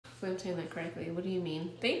Hopefully I'm saying that correctly. What do you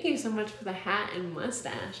mean? Thank you so much for the hat and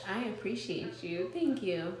mustache. I appreciate you. Thank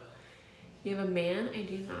you. You have a man? I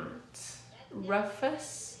do not.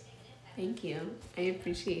 Rufus? Thank you. I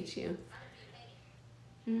appreciate you.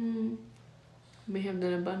 May have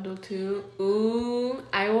done a bundle too. Ooh,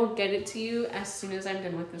 I will get it to you as soon as I'm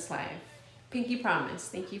done with this live. Pinky promise.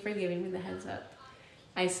 Thank you for giving me the heads up.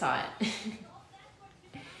 I saw it.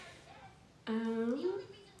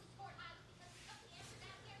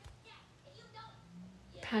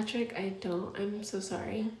 Patrick, I don't. I'm so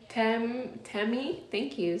sorry. Temmie,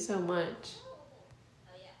 thank you so much.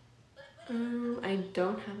 I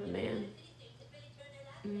don't have a man.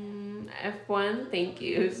 F1, thank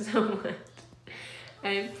you so much.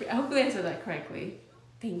 Hopefully I said that correctly.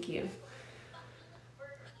 Thank you.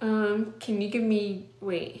 Can you give me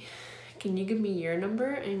your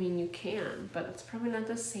number? I mean, you can, but it's probably not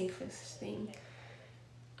the safest thing.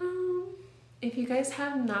 If you guys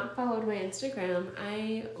have not followed my Instagram,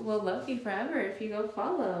 I will love you forever if you go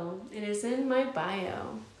follow. It is in my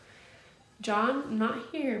bio. John, not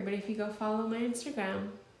here, but if you go follow my Instagram,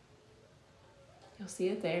 you'll see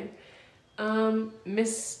it there. Oh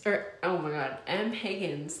my God, M.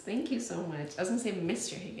 Higgins, thank you so much. I was gonna say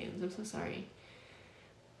Mr. Higgins, I'm so sorry.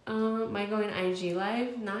 Am I going IG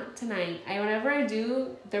live? Not tonight. Whenever I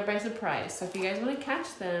do, they're by surprise. So if you guys want to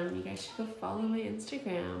catch them, you guys should go follow my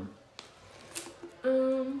Instagram.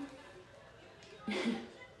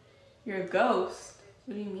 You're a ghost.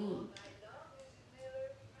 What do you mean?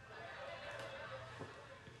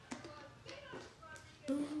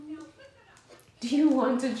 Do you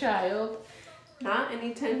want a child? Not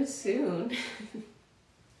anytime soon.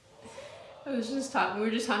 We were just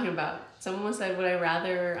talking about, someone said, would I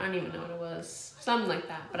rather, I don't even know what it was, something like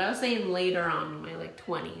that. But I was saying later on in my like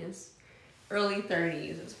 20s, early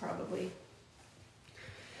 30s is probably.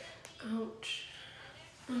 Ouch.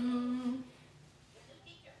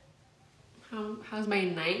 How's my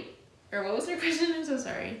night? Or what was your question? I'm so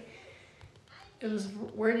sorry. It was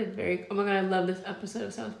worded very, oh my God, I love this episode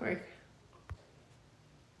of South Park.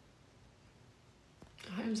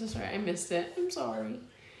 Oh, I'm so sorry, I missed it. I'm sorry.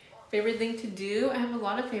 Favorite thing to do? I have a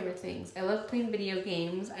lot of favorite things. I love playing video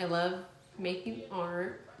games. I love making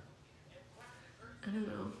art. I don't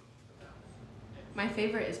know. My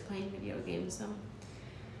favorite is playing video games, so.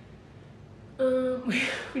 Would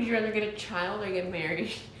you rather get a child or get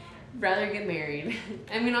married? Rather get married.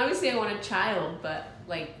 I mean, obviously I want a child, but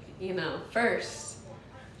like, you know, first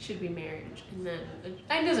should be marriage, and then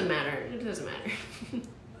it doesn't matter. It doesn't matter.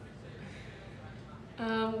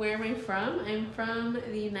 Where am I from? I'm from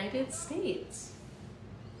the United States.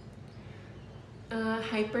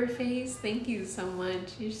 Hyperphase, thank you so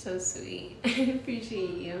much. You're so sweet. I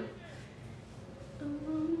appreciate you.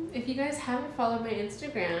 If you guys haven't followed my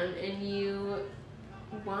Instagram and you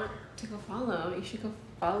want to go follow, you should go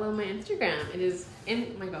follow my Instagram. It is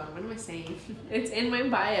in, oh my God, what am I saying? It's in my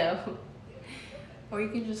bio. Or you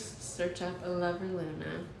can just search up Lover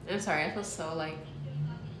Luna. I'm sorry, I feel so like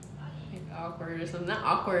awkward or something. Not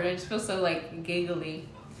awkward, I just feel so like giggly.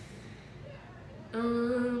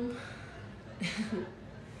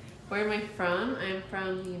 Where am I from? I'm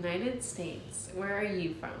from the United States. Where are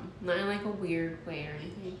you from? Not in like a weird way or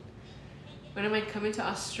anything. When am I coming to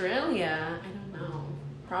Australia? I don't know.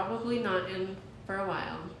 Probably not in for a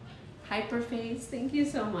while. Hyperphase, thank you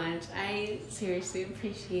so much. I seriously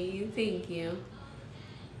appreciate you. Thank you.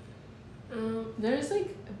 There's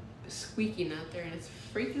like squeaking out there and it's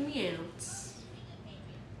freaking me out.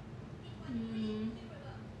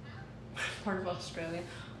 Part of Australia.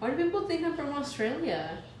 Why do people think I'm from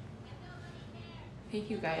Australia? Thank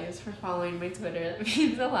you guys for following my Twitter. That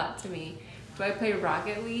means a lot to me. Do I play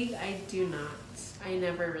Rocket League? I do not. I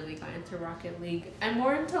never really got into Rocket League. I'm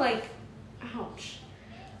more into like, ouch,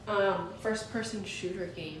 first person shooter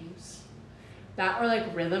games. That or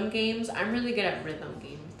like rhythm games. I'm really good at rhythm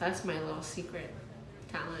games. That's my little secret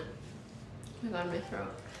talent. Oh my God, my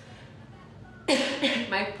throat.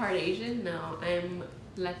 Am I part Asian? No, I'm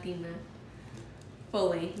Latina.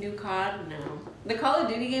 Fully. New COD? No. The Call of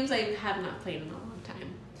Duty games I have not played in a long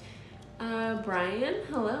time. Brian?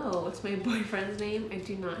 Hello. What's my boyfriend's name? I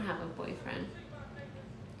do not have a boyfriend.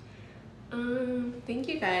 Thank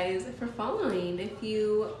you guys for following. If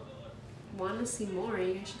you want to see more,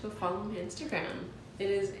 you guys should go follow my Instagram. It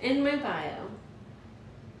is in my bio.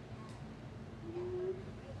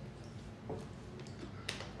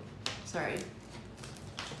 Sorry.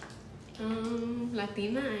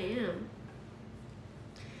 Latina I am.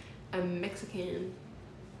 I'm Mexican.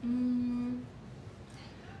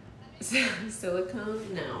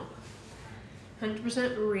 Silicone? No.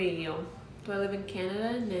 100% real. Do I live in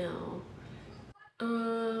Canada? No.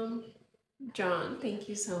 John, thank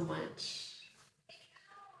you so much.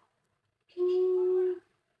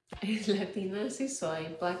 Latina, sí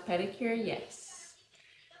soy. Black pedicure, yes.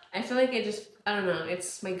 I feel like I don't know,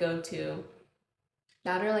 it's my go-to.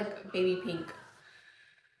 That or like baby pink.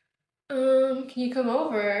 Can you come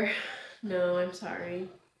over? No, I'm sorry.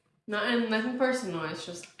 Nothing personal, it's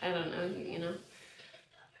just, I don't know, you know.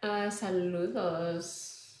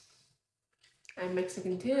 Saludos. I'm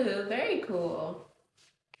Mexican too, very cool.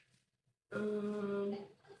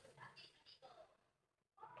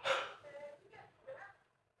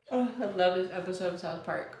 Oh, I love this episode of South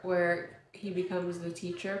Park where he becomes the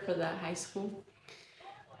teacher for that high school.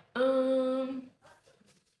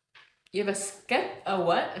 You have a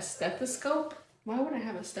what? A stethoscope? Why would I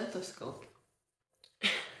have a stethoscope?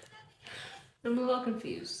 I'm a little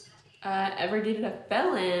confused. Ever dated a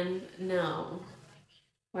felon? No.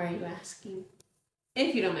 Why are you asking?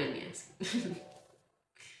 If you don't mind me asking.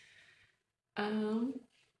 Alright.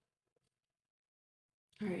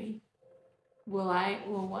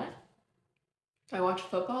 Will what? Do I watch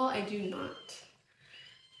football? I do not.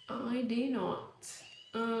 I do not.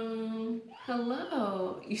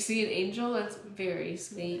 Hello. You see an angel? That's very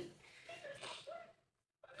sweet.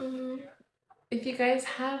 If you guys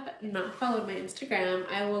have not followed my Instagram,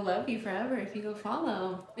 I will love you forever if you go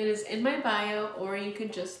follow. It is in my bio, or you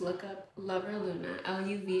could just look up Lover Luna,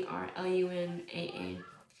 LuvrLunaa.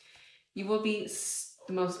 You will be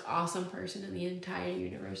the most awesome person in the entire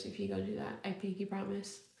universe if you go do that. I pinky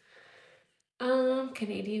promise.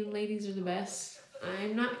 Canadian ladies are the best.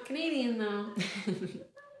 I'm not Canadian though.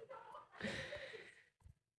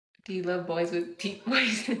 Do you love boys with deep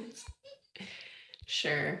voices?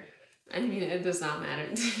 Sure. I mean, it does not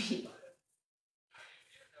matter to me.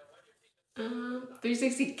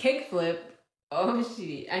 360 kickflip. Oh,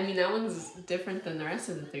 I mean, that one's different than the rest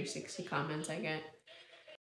of the 360 comments I get.